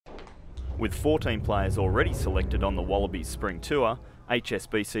With 14 players already selected on the Wallabies Spring Tour,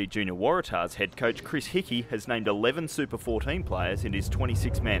 HSBC Junior Waratahs head coach Chris Hickey has named 11 Super 14 players in his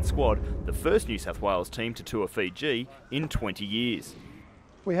 26-man squad, the first New South Wales team to tour Fiji in 20 years.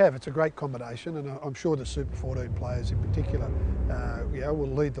 We have. It's a great combination, and I'm sure the Super 14 players in particular will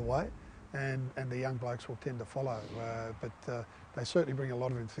lead the way, and the young blokes will tend to follow. But they certainly bring a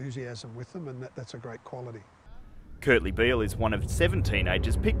lot of enthusiasm with them, and that's a great quality. Kurtley Beale is one of 7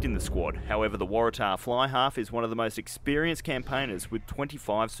 teenagers picked in the squad. However, the Waratah fly half is one of the most experienced campaigners with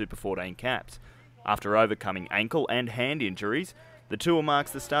 25 Super 14 caps. After overcoming ankle and hand injuries, the tour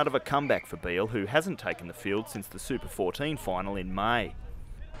marks the start of a comeback for Beale, who hasn't taken the field since the Super 14 final in May.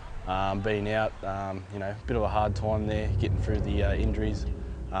 Being out, a bit of a hard time there, getting through the injuries.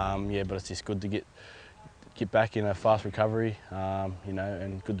 But it's just good to get back in a fast recovery,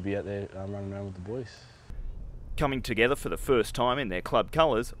 and good to be out there running around with the boys. Coming together for the first time in their club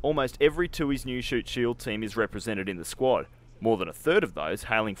colours, almost every Tui's New Shoot Shield team is represented in the squad, more than a third of those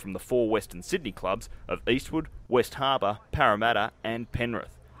hailing from the 4 Western Sydney clubs of Eastwood, West Harbour, Parramatta and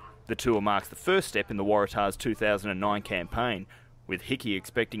Penrith. The tour marks the first step in the Waratahs' 2009 campaign, with Hickey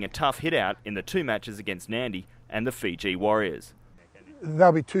expecting a tough hit-out in the 2 matches against Nandi and the Fiji Warriors.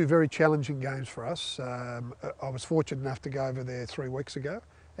 They'll be 2 very challenging games for us. I was fortunate enough to go over there 3 weeks ago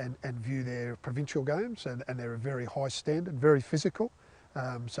and view their provincial games, and they're a very high standard, very physical.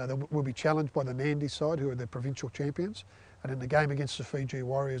 So we'll be challenged by the Nandi side, who are the provincial champions. And in the game against the Fiji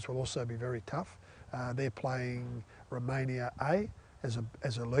Warriors will also be very tough. They're playing Romania A as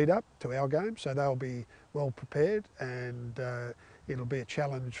a lead up to our game, so they'll be well prepared, and it'll be a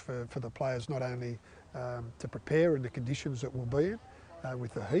challenge for the players not only to prepare in the conditions that we'll be in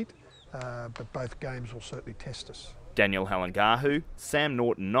with the heat, but both games will certainly test us. Daniel Halangahu, Sam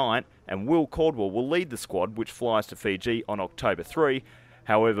Norton-Knight and Will Caldwell will lead the squad, which flies to Fiji on October 3.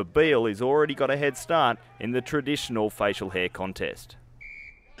 However, Beale has already got a head start in the traditional facial hair contest.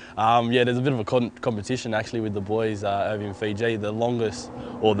 There's a bit of a competition actually with the boys over in Fiji. The longest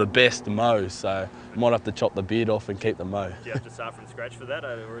or the best mow, so might have to chop the beard off and keep the mow. Do you have to start from scratch for that,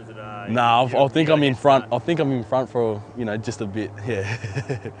 or is it? No, I think I'm in front. I think I'm in front for just a bit.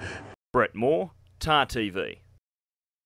 Yeah. Brett Moore, Tah TV.